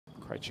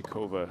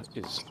Krejcikova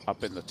is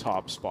up in the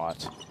top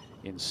spot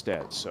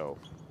instead. So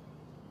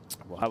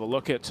we'll have a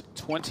look at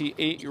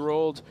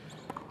 28-year-old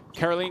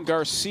Caroline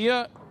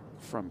Garcia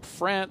from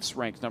France,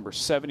 ranked number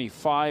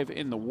 75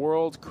 in the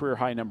world, career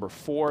high number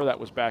 4.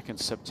 That was back in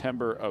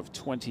September of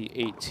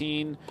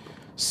 2018.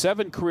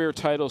 7 career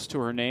titles to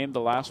her name, the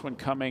last one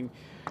coming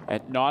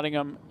at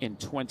Nottingham in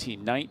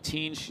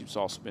 2019. She's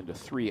also been to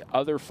 3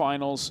 other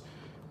finals.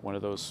 One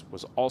of those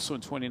was also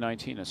in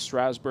 2019 in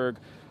Strasbourg.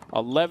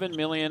 11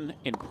 million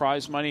in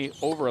prize money,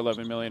 over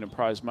 11 million in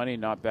prize money,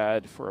 not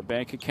bad for a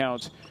bank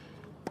account.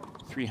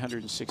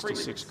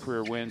 366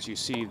 career wins. You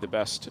see the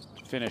best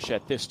finish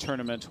at this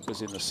tournament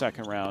was in the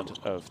second round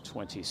of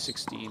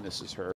 2016. This is her